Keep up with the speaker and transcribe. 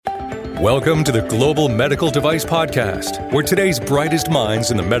Welcome to the Global Medical Device Podcast, where today's brightest minds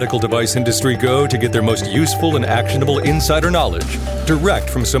in the medical device industry go to get their most useful and actionable insider knowledge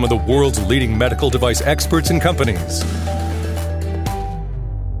direct from some of the world's leading medical device experts and companies.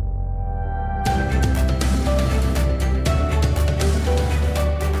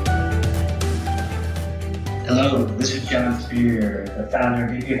 Hello, this is John Spear, the founder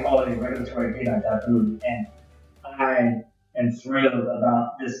of VP of Quality and Regulatory Group, and I am thrilled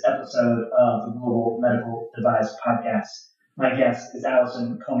about this episode of the Global Medical Device Podcast. My guest is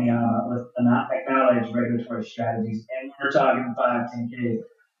Allison Komiyama with Acknowledged Regulatory Strategies, and we're talking 510K.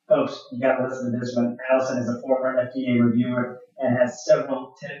 Folks, you got to listen to this one. Allison is a former FDA reviewer and has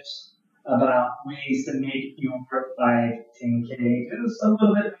several tips about ways to make your 510K just a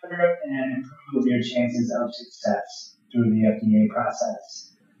little bit better and improve your chances of success through the FDA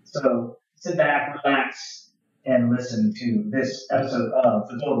process. So sit back, relax, and listen to this episode of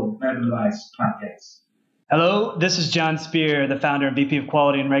the Global Medical Device Podcast. Hello, this is John Spear, the founder and VP of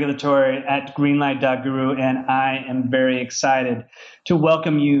Quality and Regulatory at Greenlight.Guru, and I am very excited to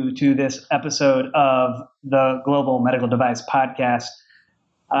welcome you to this episode of the Global Medical Device Podcast.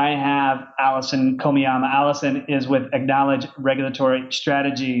 I have Allison Komiyama. Allison is with Acknowledged Regulatory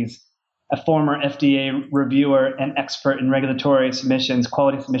Strategies, a former FDA reviewer and expert in regulatory submissions,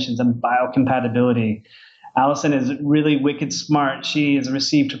 quality submissions, and biocompatibility. Allison is really wicked smart. She has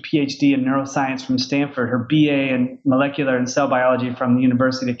received her PhD in neuroscience from Stanford, her BA in molecular and cell biology from the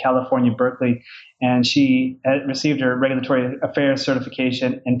University of California, Berkeley, and she received her regulatory affairs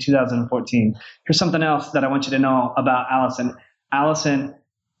certification in 2014. Here's something else that I want you to know about Allison. Allison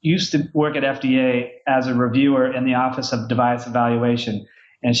used to work at FDA as a reviewer in the Office of Device Evaluation,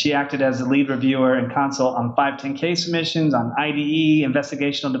 and she acted as a lead reviewer and consult on 510K submissions, on IDE,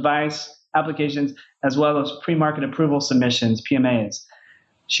 investigational device applications, as well as pre-market approval submissions, PMAs.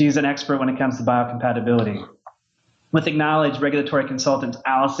 She's an expert when it comes to biocompatibility. With Acknowledged Regulatory Consultants,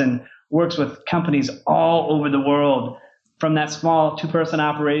 Allison works with companies all over the world, from that small two-person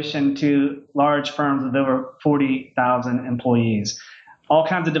operation to large firms with over 40,000 employees. All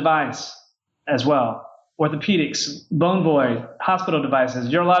kinds of device as well. Orthopedics, bone void, hospital devices,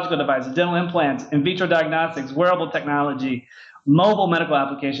 urological devices, dental implants, in vitro diagnostics, wearable technology, mobile medical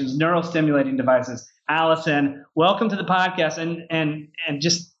applications, neurostimulating devices. Allison, welcome to the podcast, and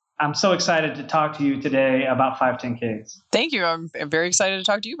just I'm so excited to talk to you today about 510Ks. Thank you. I'm very excited to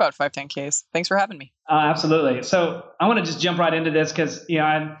talk to you about 510Ks. Thanks for having me. Absolutely. So I want to just jump right into this because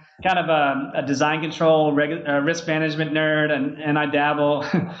I'm kind of a design control, risk management nerd, and I dabble,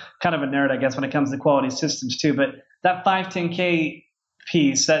 kind of a nerd, I guess, when it comes to quality systems too. But that 510K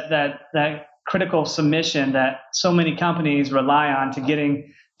piece, that critical submission that so many companies rely on to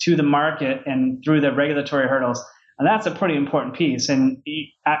getting to the market and through the regulatory hurdles. And that's a pretty important piece. And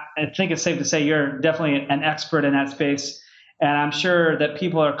I think it's safe to say you're definitely an expert in that space. And I'm sure that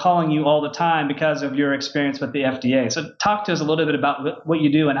people are calling you all the time because of your experience with the FDA. So talk to us a little bit about what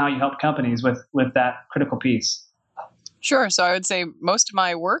you do and how you help companies with that critical piece. Sure. So I would say most of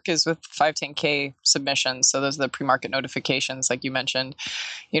my work is with 510K submissions. So those are the pre-market notifications, like you mentioned.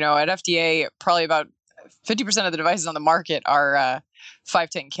 At FDA, probably about 50% of the devices on the market are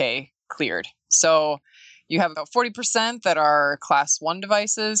 510K cleared. So you have about 40% that are class 1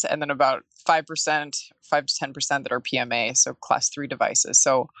 devices, and then about 5 to 10% that are PMA, so class 3 devices.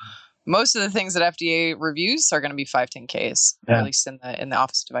 So most of the things that FDA reviews are going to be 510Ks, at least in the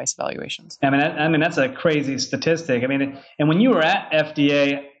Office of Device Evaluations. I mean, that's a crazy statistic. I mean, and when you were at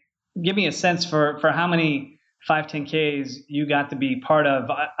FDA, give me a sense for how many 510Ks you got to be part of,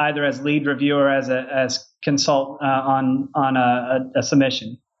 either as lead reviewer, as consult on a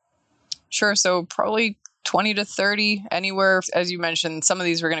submission. Sure. So probably 20 to 30, anywhere. As you mentioned, some of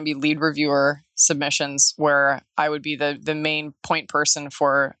these were going to be lead reviewer submissions where I would be the main point person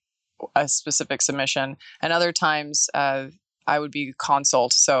for a specific submission. And other times I would be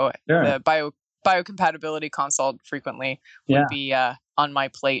consult. So Sure. The biocompatibility consult frequently would be on my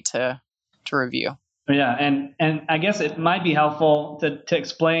plate to review. Yeah, and I guess it might be helpful to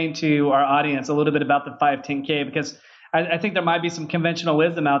explain to our audience a little bit about the 510K, because I think there might be some conventional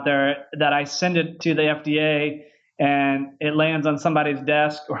wisdom out there that I send it to the FDA and it lands on somebody's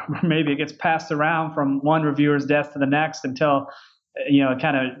desk, or maybe it gets passed around from one reviewer's desk to the next until it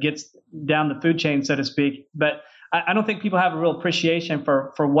kind of gets down the food chain, so to speak. But I don't think people have a real appreciation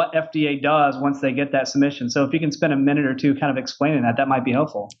for what FDA does once they get that submission. So if you can spend a minute or two kind of explaining that, that might be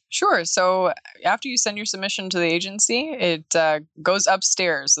helpful. Sure. So after you send your submission to the agency, it goes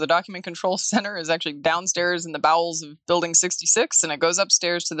upstairs. So the Document Control Center is actually downstairs in the bowels of Building 66, and it goes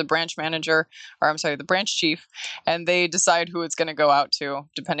upstairs to the branch manager, or I'm sorry, the branch chief, and they decide who it's going to go out to,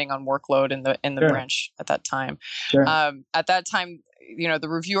 depending on workload in the Sure. branch at that time. Sure. At that time, the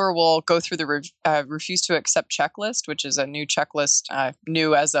reviewer will go through the refuse to accept checklist, which is a new checklist,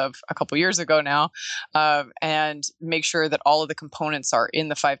 new as of a couple years ago now, and make sure that all of the components are in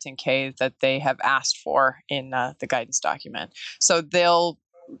the 510K that they have asked for in the guidance document. So they'll,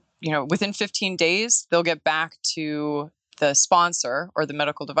 within 15 days, they'll get back to the sponsor or the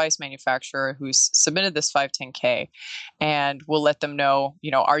medical device manufacturer who's submitted this 510K, and we'll let them know,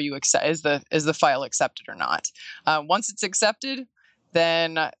 are you is the file accepted or not? Once it's accepted,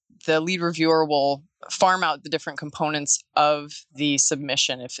 then the lead reviewer will farm out the different components of the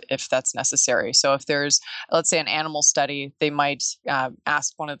submission if that's necessary. So if there's, let's say, an animal study, they might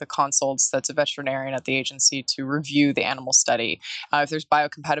ask one of the consults that's a veterinarian at the agency to review the animal study. If there's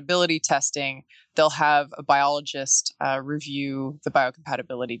biocompatibility testing, they'll have a biologist review the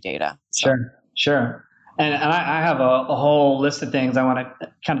biocompatibility data. So. Sure. And I have a whole list of things I want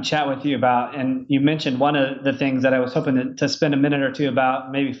to kind of chat with you about. And you mentioned one of the things that I was hoping to spend a minute or two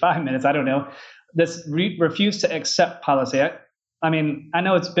about, maybe 5 minutes, I don't know, this refuse to accept policy. I mean, I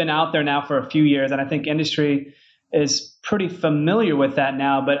know it's been out there now for a few years, and I think industry is pretty familiar with that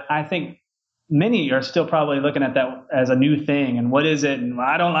now, but I think many are still probably looking at that as a new thing. And what is it? And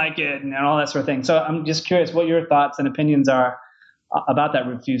I don't like it, and all that sort of thing. So I'm just curious what your thoughts and opinions are about that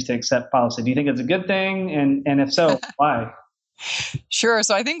refuse to accept policy. Do you think it's a good thing? And if so, why? Sure.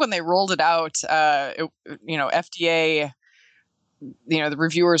 So I think when they rolled it out, FDA, the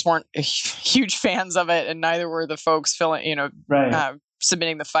reviewers weren't huge fans of it, and neither were the folks submitting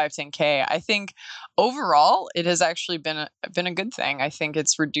the 510K. I think overall, it has actually been a good thing. I think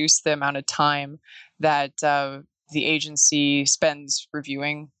it's reduced the amount of time that the agency spends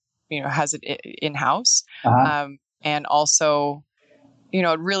reviewing, has it in-house. Uh-huh. And also,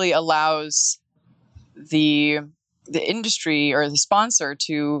 it really allows the industry or the sponsor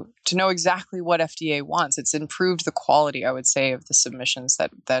to know exactly what FDA wants. It's improved the quality, I would say, of the submissions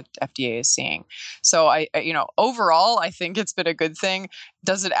that FDA is seeing. So overall, I think it's been a good thing.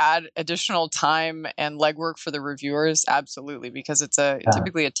 Does it add additional time and legwork for the reviewers? Absolutely, because it's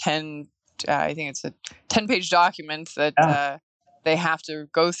typically a 10-page document that they have to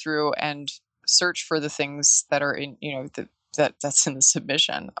go through and search for the things that are in, that's in the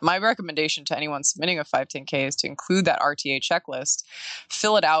submission. My recommendation to anyone submitting a 510K is to include that RTA checklist,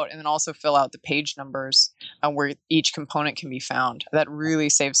 fill it out, and then also fill out the page numbers where each component can be found. That really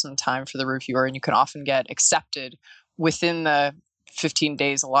saves some time for the reviewer, and you can often get accepted within the 15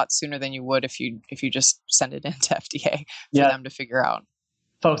 days a lot sooner than you would if you just send it into FDA for them to figure out.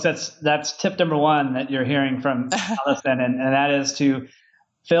 Folks, that's tip number one that you're hearing from Allison, and that is to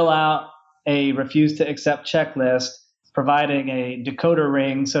fill out a refuse to accept checklist, providing a decoder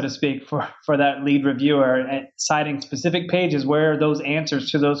ring, so to speak, for that lead reviewer, and citing specific pages where those answers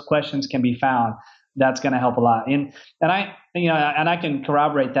to those questions can be found. That's going to help a lot. And I can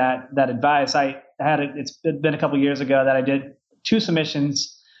corroborate that advice. It's been a couple of years ago that I did 2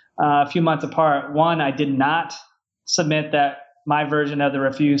 submissions a few months apart. One, I did not submit my version of the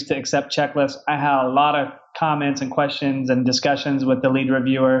refuse to accept checklist. I had a lot of comments and questions and discussions with the lead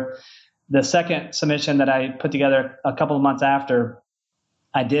reviewer. The second submission that I put together a couple of months after,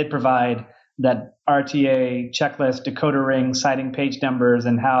 I did provide that RTA checklist, decoder ring, citing page numbers,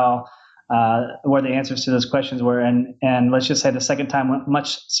 and how where the answers to those questions were. And let's just say the second time went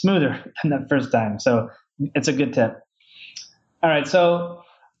much smoother than the first time. So it's a good tip. All right, so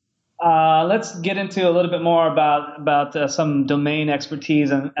let's get into a little bit more about some domain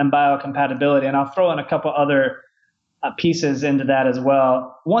expertise and biocompatibility, and I'll throw in a couple other pieces into that as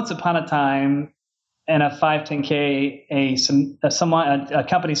well. Once upon a time, in a 510K, a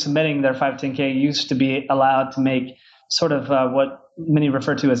company submitting their 510K used to be allowed to make sort of what many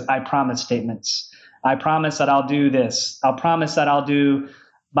refer to as I promise statements. I promise that I'll do this. I'll promise that I'll do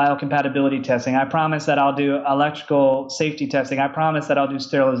biocompatibility testing. I promise that I'll do electrical safety testing. I promise that I'll do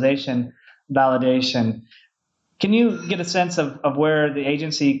sterilization validation. Can you get a sense of where the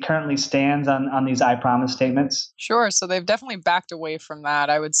agency currently stands on these I promise statements? Sure. So they've definitely backed away from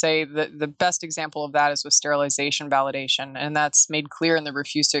that. I would say that the best example of that is with sterilization validation, and that's made clear in the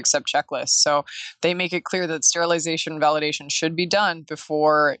refuse to accept checklist. So they make it clear that sterilization validation should be done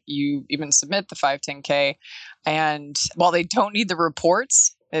before you even submit the 510K. And while they don't need the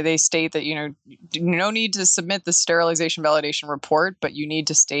reports, They state that, no need to submit the sterilization validation report, but you need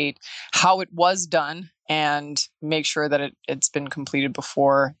to state how it was done and make sure that it's been completed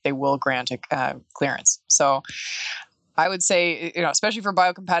before they will grant a clearance. So I would say, especially for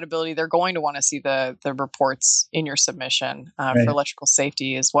biocompatibility, they're going to want to see the reports in your submission Right. for electrical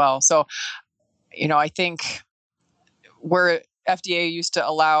safety as well. So, I think where FDA used to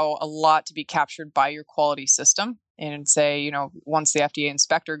allow a lot to be captured by your quality system and say, once the FDA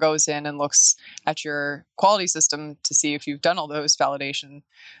inspector goes in and looks at your quality system to see if you've done all those validation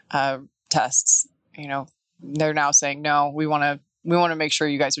tests, they're now saying, no, we want to make sure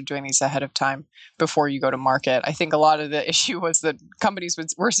you guys are doing these ahead of time before you go to market. I think a lot of the issue was that companies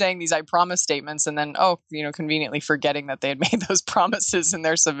were saying these "I promise" statements, and then conveniently forgetting that they had made those promises in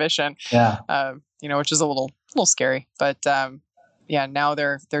their submission. Yeah. Which is a little scary. But now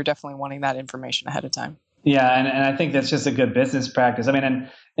they're definitely wanting that information ahead of time. Yeah, and I think that's just a good business practice. I mean,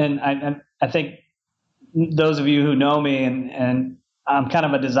 and I think those of you who know me, and I'm kind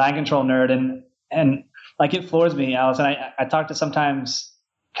of a design control nerd, and like it floors me, Alice. And I talk to sometimes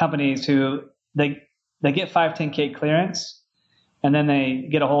companies who they get 510K clearance, and then they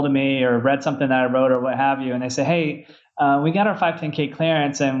get a hold of me or read something that I wrote or what have you, and they say, hey, we got our 510K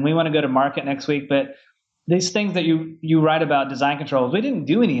clearance and we want to go to market next week, but these things that you write about design controls, we didn't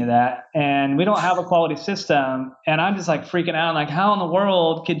do any of that, and we don't have a quality system. And I'm just like freaking out, like, how in the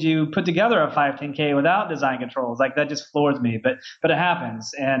world could you put together a 510K without design controls? Like, that just floors me, but it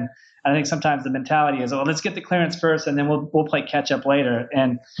happens. And I think sometimes the mentality is, oh, let's get the clearance first and then we'll play catch up later.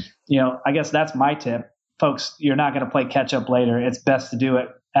 And I guess that's my tip, folks. You're not going to play catch up later. It's best to do it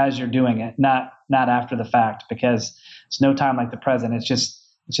as you're doing it, not after the fact, because it's no time like the present. It's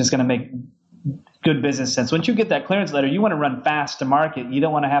just going to make good business sense. Once you get that clearance letter, you want to run fast to market. You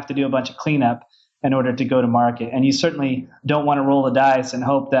don't want to have to do a bunch of cleanup in order to go to market. And you certainly don't want to roll the dice and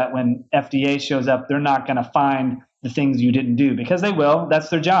hope that when FDA shows up, they're not going to find the things you didn't do, because they will. That's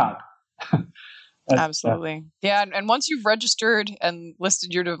their job. Absolutely. Yeah. And once you've registered and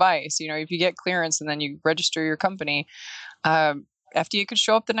listed your device, if you get clearance and then you register your company, FDA could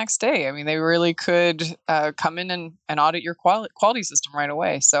show up the next day. I mean, they really could come in and audit your quality system right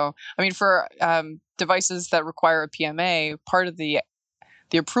away. So, I mean, for devices that require a PMA, part of the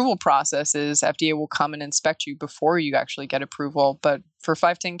approval process is FDA will come and inspect you before you actually get approval. But for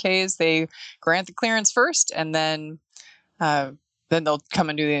 510Ks, they grant the clearance first, and then they'll come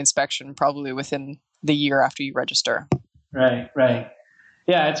and do the inspection probably within the year after you register. Right.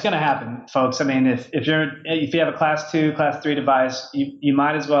 Yeah, it's going to happen, folks. I mean, if you have a class 2, class 3 device, you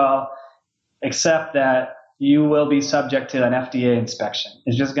might as well accept that you will be subject to an FDA inspection.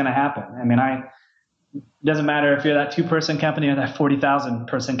 It's just going to happen. I mean, it doesn't matter if you're that 2-person company or that 40,000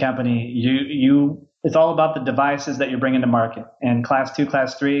 person company. It's all about the devices that you're bringing to market. And class 2,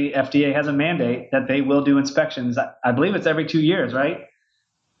 class 3, FDA has a mandate that they will do inspections. I believe it's every 2 years, right?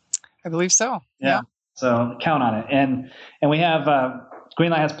 I believe so. Yeah. So count on it. And we have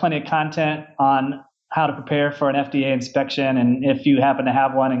Greenlight has plenty of content on how to prepare for an FDA inspection. And if you happen to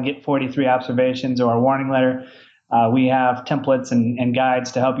have one and get 43 observations or a warning letter, we have templates and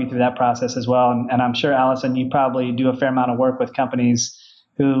guides to help you through that process as well. And I'm sure, Allison, you probably do a fair amount of work with companies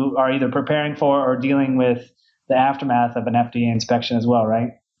who are either preparing for or dealing with the aftermath of an FDA inspection as well,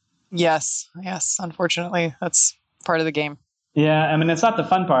 right? Yes. Unfortunately, that's part of the game. Yeah, I mean, it's not the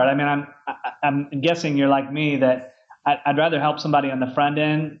fun part. I mean, I'm guessing you're like me, that I'd rather help somebody on the front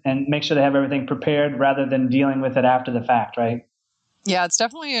end and make sure they have everything prepared rather than dealing with it after the fact, right? Yeah, it's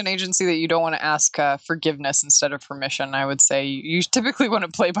definitely an agency that you don't want to ask forgiveness instead of permission. I would say you typically want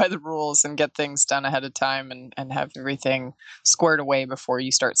to play by the rules and get things done ahead of time and have everything squared away before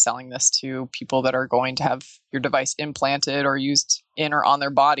you start selling this to people that are going to have your device implanted or used in or on their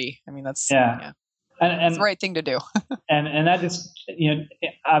body. I mean, that's And that's the right thing to do. and that just,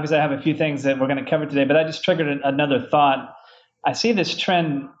 obviously I have a few things that we're going to cover today, but that just triggered another thought. I see this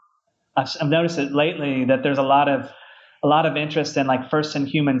trend. I've noticed it lately that there's a lot of interest in like first in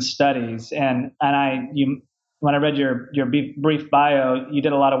human studies. And when I read your brief bio, you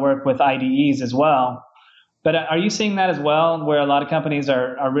did a lot of work with IDEs as well. But are you seeing that as well, where a lot of companies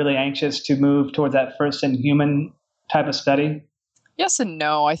are really anxious to move towards that first in human type of study? Yes and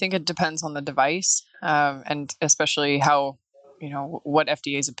no. I think it depends on the device, and especially how, what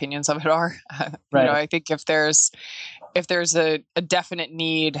FDA's opinions of it are. Right. I think if there's a definite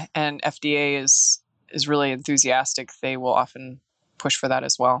need and FDA is really enthusiastic, they will often push for that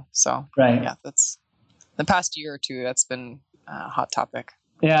as well. So right. Yeah, that's the past year or two. That's been a hot topic.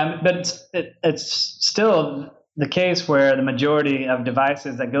 Yeah, but it's still the case where the majority of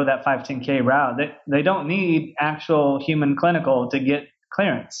devices that go that 510K route, they don't need actual human clinical to get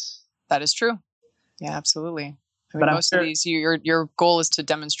clearance. That is true. Yeah, absolutely. I mean, But I'm most of sure, these, your goal is to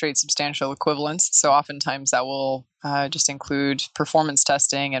demonstrate substantial equivalence. So oftentimes that will just include performance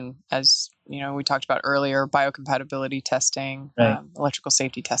testing, and as we talked about earlier, biocompatibility testing, right, electrical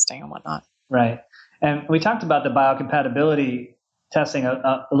safety testing, and whatnot. right. And we talked about the biocompatibility testing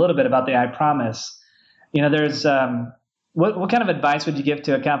a little bit about the I Promise. There's what kind of advice would you give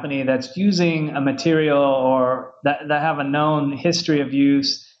to a company that's using a material or that have a known history of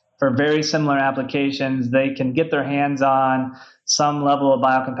use for very similar applications? They can get their hands on some level of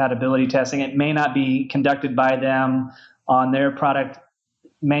biocompatibility testing. It may not be conducted by them on their product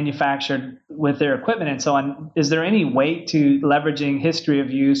manufactured with their equipment and so on. Is there any weight to leveraging history of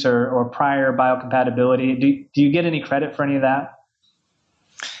use or prior biocompatibility? Do you get any credit for any of that?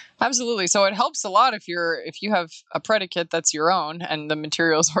 Absolutely. So it helps a lot if you have a predicate that's your own and the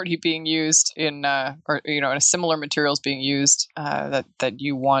materials already being used in a similar materials being used that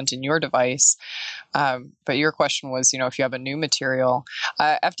you want in your device. But your question was, if you have a new material,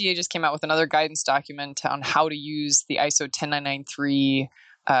 FDA just came out with another guidance document on how to use the ISO 10993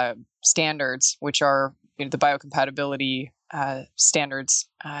 standards, which are the biocompatibility standards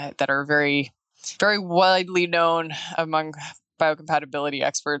that are very, very widely known among biocompatibility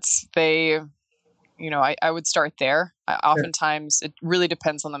experts. I would start there. Oftentimes, it really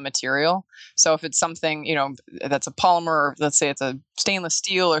depends on the material. So if it's something, that's a polymer, or let's say it's a stainless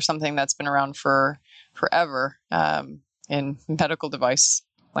steel or something that's been around for forever in medical device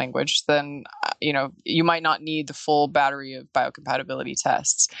language, then, you might not need the full battery of biocompatibility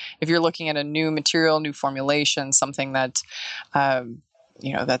tests. If you're looking at a new material, new formulation, something that,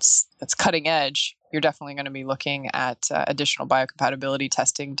 that's cutting edge, you're definitely going to be looking at additional biocompatibility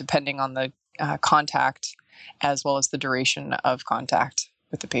testing depending on the contact as well as the duration of contact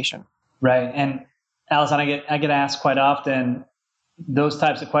with the patient. Right. And Allison, I get asked quite often those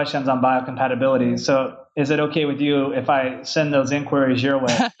types of questions on biocompatibility. So is it okay with you if I send those inquiries your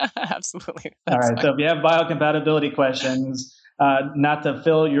way? Absolutely. All right. Fine. So if you have biocompatibility questions, not to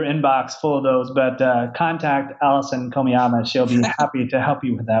fill your inbox full of those, but contact Allison Komiyama. She'll be happy to help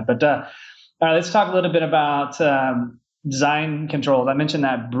you with that. But all right, let's talk a little bit about design controls. I mentioned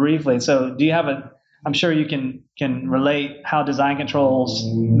that briefly. So do you have I'm sure you can relate how design controls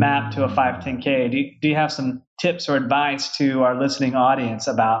map to a 510K. Do you have some tips or advice to our listening audience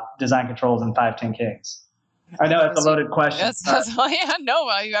about design controls and 510Ks? I know it's a loaded question.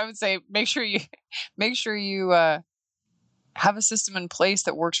 I would say make sure you have a system in place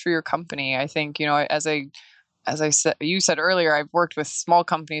that works for your company. I think, as I said, you said earlier, I've worked with small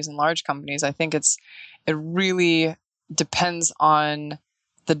companies and large companies. I think it really depends on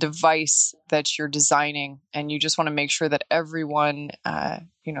the device that you're designing, and you just want to make sure that everyone,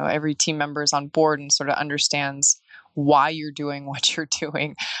 every team member is on board and sort of understands why you're doing what you're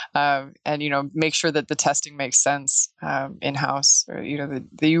doing, and make sure that the testing makes sense in-house. Or,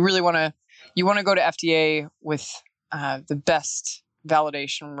 you really want to go to FDA with the best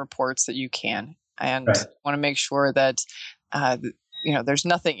validation reports that you can, and want to make sure that there's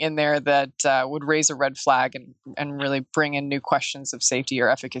nothing in there that would raise a red flag and really bring in new questions of safety or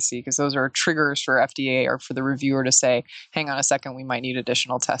efficacy, because those are triggers for FDA or for the reviewer to say, hang on a second, we might need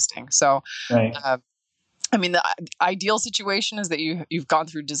additional testing. So the ideal situation is that you've gone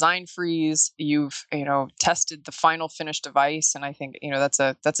through design freeze, you've tested the final finished device, and I think that's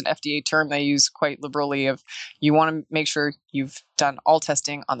an FDA term they use quite liberally. Of you want to make sure you've done all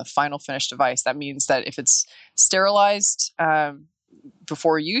testing on the final finished device. That means that if it's sterilized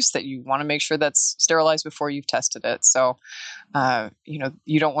before use, that you want to make sure that's sterilized before you've tested it. So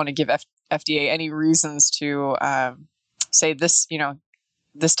you don't want to give FDA any reasons to say this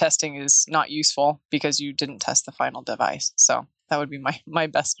this testing is not useful because you didn't test the final device. So that would be my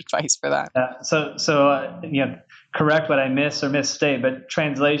best advice for that. Correct what I miss or misstate, but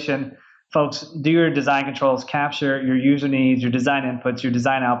translation, folks, do your design controls, capture your user needs, your design inputs, your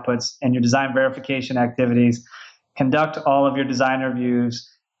design outputs, and your design verification activities. Conduct all of your design reviews,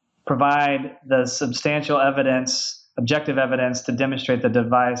 provide the substantial evidence, objective evidence to demonstrate the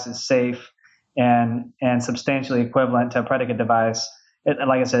device is safe and substantially equivalent to a predicate device.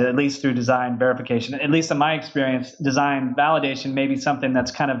 Like I said, at least through design verification. At least in my experience, design validation may be something that's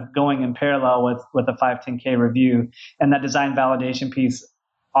kind of going in parallel with a 510K review. And that design validation piece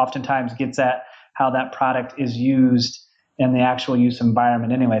oftentimes gets at how that product is used in the actual use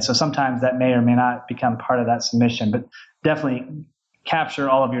environment anyway. So sometimes that may or may not become part of that submission, but definitely capture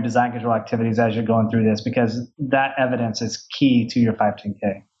all of your design control activities as you're going through this, because that evidence is key to your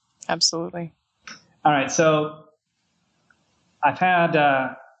 510K. Absolutely. All right. So I've had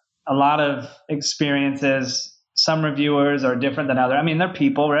a lot of experiences some reviewers are different than others. I mean, they're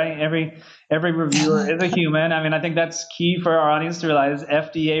people, right? Every reviewer is a human. I mean, I think that's key for our audience to realize.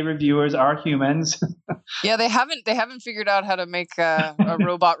 FDA reviewers are humans. Yeah, they haven't figured out how to make a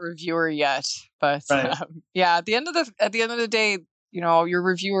robot reviewer yet. But Right. yeah, at the end of the day, your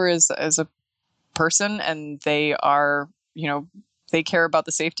reviewer is a person, and they are, they care about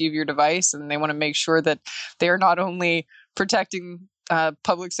the safety of your device, and they want to make sure that they are not only protecting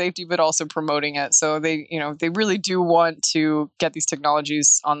public safety, but also promoting it. So they really do want to get these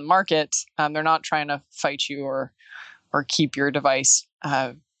technologies on the market. They're not trying to fight you or keep your device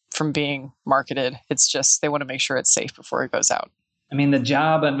from being marketed. It's just they want to make sure it's safe before it goes out. I mean, the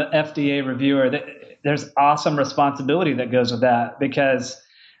job of the FDA reviewer, there's awesome responsibility that goes with that, because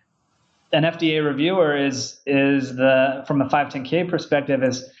an FDA reviewer is from a 510K perspective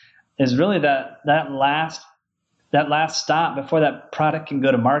is really that last stop before that product can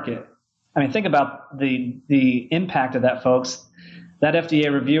go to market. I mean, think about the impact of that, folks. That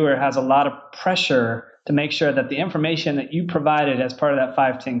FDA reviewer has a lot of pressure to make sure that the information that you provided as part of that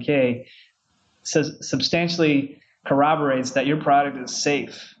 510K substantially corroborates that your product is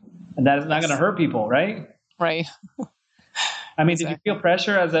safe and that it's not going to hurt people, right? Right. I mean, exactly. Did you feel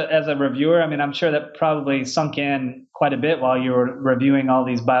pressure as a reviewer? I mean, I'm sure that probably sunk in quite a bit while you were reviewing all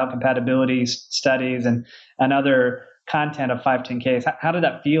these biocompatibility studies and other content of 510Ks. How did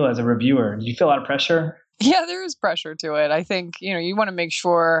that feel as a reviewer? Did you feel a lot of pressure? Yeah, there is pressure to it. I think, you want to make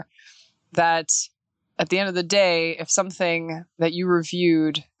sure that at the end of the day, if something that you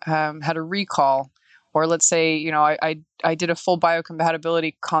reviewed had a recall, or let's say, I did a full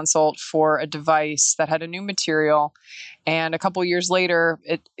biocompatibility consult for a device that had a new material, and a couple years later,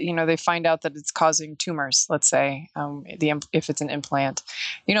 they find out that it's causing tumors. Let's say if it's an implant,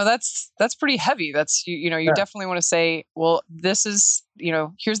 that's pretty heavy. That's you Sure. Definitely want to say, well, this is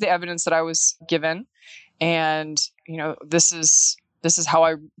here's the evidence that I was given, and this is how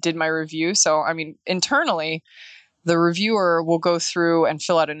I did my review. So I mean, internally, the reviewer will go through and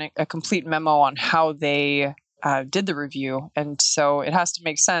fill out a complete memo on how they did the review. And so it has to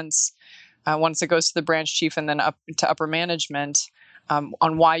make sense once it goes to the branch chief and then up to upper management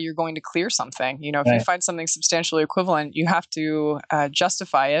on why you're going to clear something. If you find something substantially equivalent, you have to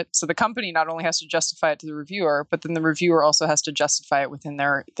justify it. So the company not only has to justify it to the reviewer, but then the reviewer also has to justify it within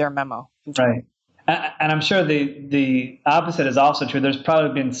their memo. Right. And I'm sure the opposite is also true. There's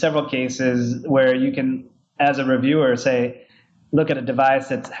probably been several cases where you can, as a reviewer, say, look at a device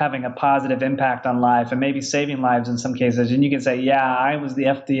that's having a positive impact on life and maybe saving lives in some cases. And you can say, yeah, I was the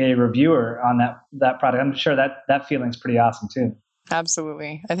FDA reviewer on that product. I'm sure that feeling's pretty awesome too.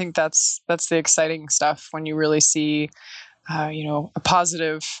 Absolutely. I think that's the exciting stuff when you really see, a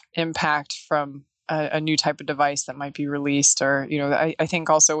positive impact from a new type of device that might be released. Or, I think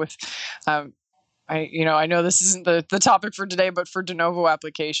also with, I know this isn't the topic for today, but for de novo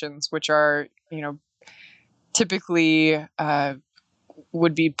applications, which are, typically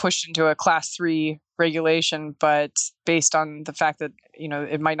would be pushed into a class 3 regulation, but based on the fact that,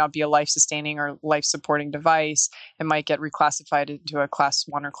 it might not be a life-sustaining or life-supporting device, it might get reclassified into a class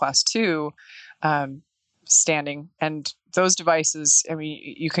 1 or class 2 standing. And those devices, I mean,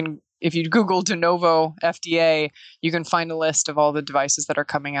 you can, if you Google de novo FDA, you can find a list of all the devices that are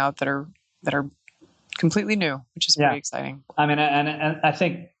coming out that are completely new, which is pretty exciting. I mean, and I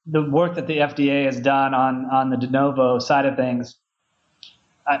think the work that the FDA has done on the de novo side of things,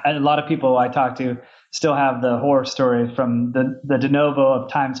 a lot of people I talk to still have the horror story from the de novo of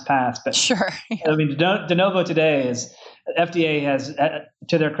times past. But sure, yeah. I mean, de novo today is FDA has,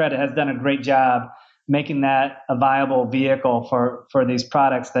 to their credit, has done a great job making that a viable vehicle for these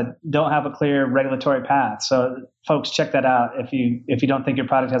products that don't have a clear regulatory path. So, folks, check that out. If you don't think your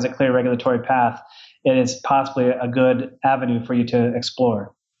product has a clear regulatory path, it is possibly a good avenue for you to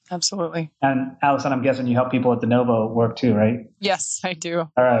explore. Absolutely. And Allison, I'm guessing you help people at de novo work too, right? Yes, I do.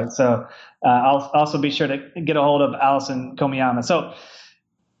 All right. So I'll also be sure to get a hold of Allison Komiyama. So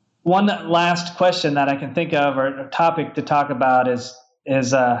one last question that I can think of, or a topic to talk about, is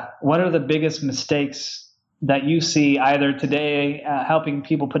what are the biggest mistakes that you see either today helping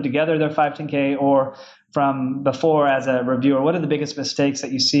people put together their 510K or from before as a reviewer? What are the biggest mistakes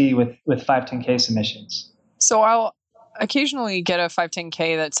that you see with 510K submissions? So I'll occasionally get a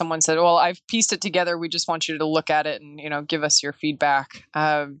 510K that someone said, well, I've pieced it together. We just want you to look at it and, give us your feedback.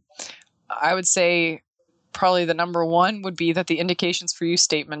 I would say probably the number one would be that the indications for use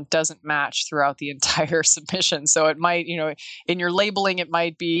statement doesn't match throughout the entire submission. So it might, in your labeling, it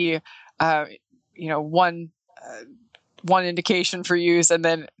might be, one indication for use, and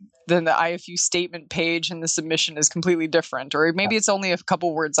then the IFU statement page in the submission is completely different, or maybe it's only a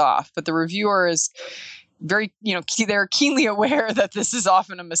couple words off, but the reviewer is very, they're keenly aware that this is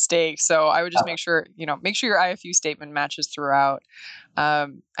often a mistake. So I would just make sure your IFU statement matches throughout.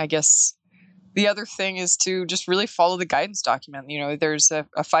 I guess the other thing is to just really follow the guidance document. There's a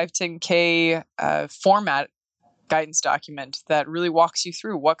 510K format guidance document that really walks you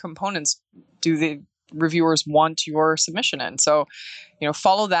through what components do the reviewers want your submission in. So,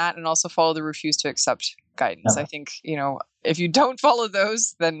 follow that, and also follow the refuse to accept guidance. I think, if you don't follow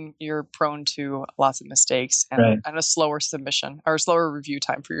those, then you're prone to lots of mistakes and a slower submission or slower review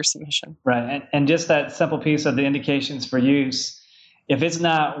time for your submission. Right. And just that simple piece of the indications for use, if it's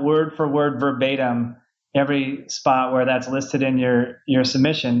not word for word verbatim, every spot where that's listed in your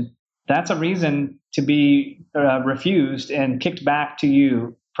submission, that's a reason to be refused and kicked back to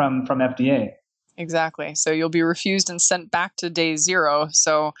you from FDA. Exactly. So you'll be refused and sent back to day 0.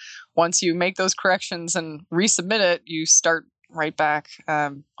 So once you make those corrections and resubmit it, you start right back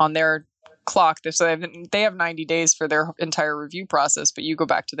on their clock. So they have 90 days for their entire review process, but you go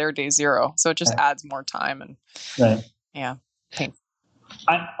back to their day 0. So it just adds more time. And pain.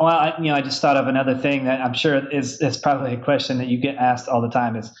 I just thought of another thing that I'm sure is probably a question that you get asked all the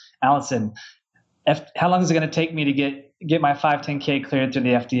time is, Allison, how long is it going to take me to get my 510K cleared through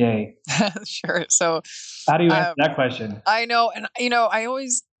the FDA? Sure. So how do you answer that question? I know. And, I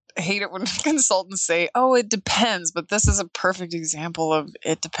always hate it when consultants say, oh, it depends. But this is a perfect example of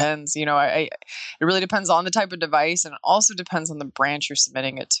it depends. It really depends on the type of device, and also depends on the branch you're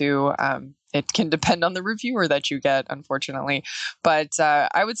submitting it to. It can depend on the reviewer that you get, unfortunately. But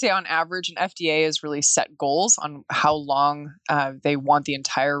I would say on average, an FDA has really set goals on how long they want the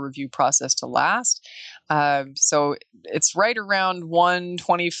entire review process to last. So it's right around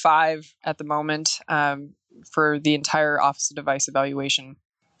 125 at the moment for the entire Office of Device Evaluation.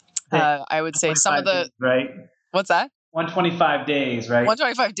 I would say some of the... days, right? What's that? 125 days, right?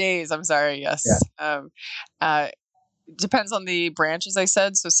 125 days, I'm sorry, yes. Yeah. Depends on the branch, as I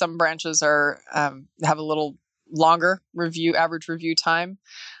said. So some branches are have a little longer average review time.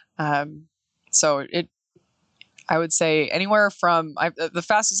 So I would say anywhere from the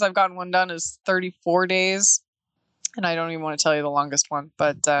fastest I've gotten one done is 34 days, and I don't even want to tell you the longest one.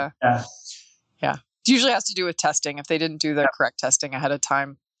 But yeah, it usually has to do with testing. If they didn't do the correct testing ahead of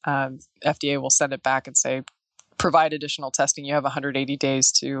time, FDA will send it back and say, provide additional testing. You have 180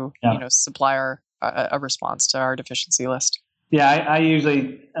 days to supply a response to our deficiency list. Yeah, I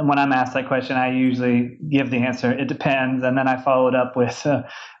usually, when I'm asked that question, I usually give the answer, it depends. And then I follow it up with,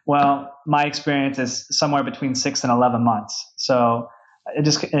 my experience is somewhere between 6 and 11 months. So it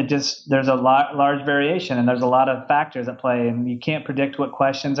just there's a large variation, and there's a lot of factors at play, and you can't predict what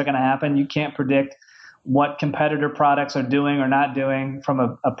questions are going to happen. You can't predict what competitor products are doing or not doing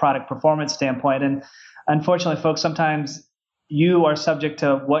from a product performance standpoint. And unfortunately, folks, sometimes you are subject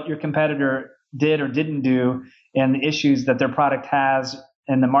to what your competitor did or didn't do and the issues that their product has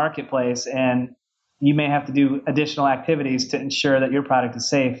in the marketplace. And you may have to do additional activities to ensure that your product is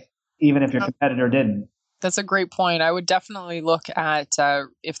safe, even if your competitor didn't. That's a great point. I would definitely look at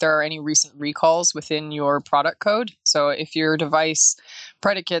if there are any recent recalls within your product code. So if your device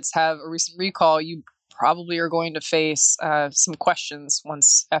predicates have a recent recall, you probably are going to face some questions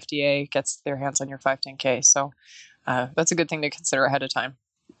once FDA gets their hands on your 510K. So that's a good thing to consider ahead of time.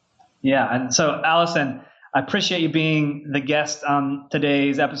 Yeah. And so, Allison, I appreciate you being the guest on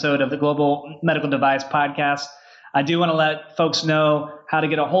today's episode of the Global Medical Device Podcast. I do want to let folks know how to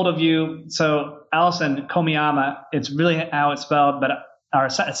get a hold of you. So, Allison Komiyama, it's really how it's spelled, but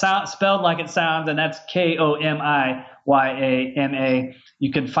it's spelled like it sounds, and that's Komiyama.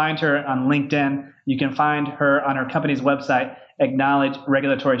 You can find her on LinkedIn. You can find her on her company's website, Acknowledge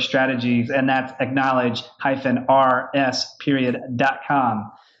Regulatory Strategies, and that's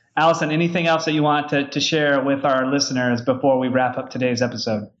acknowledge-rs.com. Allison, anything else that you want to share with our listeners before we wrap up today's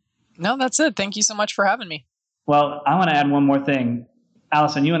episode? No, that's it. Thank you so much for having me. Well, I want to add one more thing.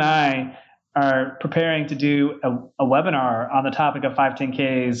 Allison, you and I are preparing to do a webinar on the topic of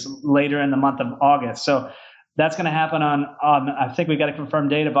 510Ks later in the month of August. So that's going to happen on I think we got a confirmed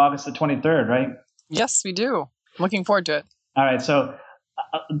date of August the 23rd, right? Yes, we do. Looking forward to it. All right. So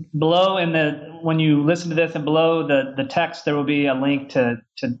below when you listen to this and below the text, there will be a link to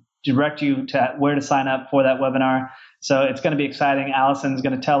direct you to where to sign up for that webinar. So it's going to be exciting. Allison's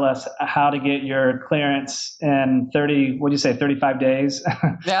going to tell us how to get your clearance in 35 days?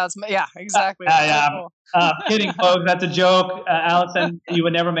 Yeah, exactly. Kidding, folks. That's a joke. Allison, you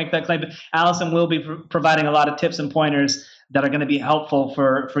would never make that claim. But Allison will be providing a lot of tips and pointers that are going to be helpful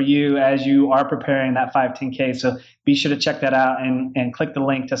for you as you are preparing that 510K. So be sure to check that out and click the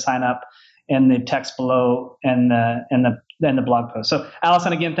link to sign up in the text below in the in the blog post. So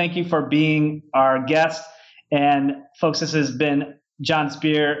Allison, again, thank you for being our guest. And folks, this has been John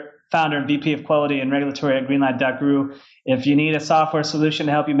Spear, founder and VP of Quality and Regulatory at Greenlight.guru. If you need a software solution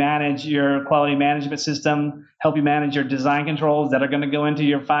to help you manage your quality management system, help you manage your design controls that are going to go into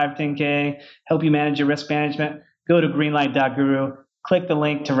your 510K, help you manage your risk management, go to Greenlight.guru, click the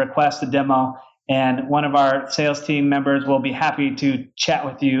link to request a demo, and one of our sales team members will be happy to chat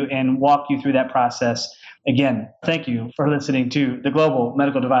with you and walk you through that process. Again, thank you for listening to the Global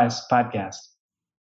Medical Device Podcast.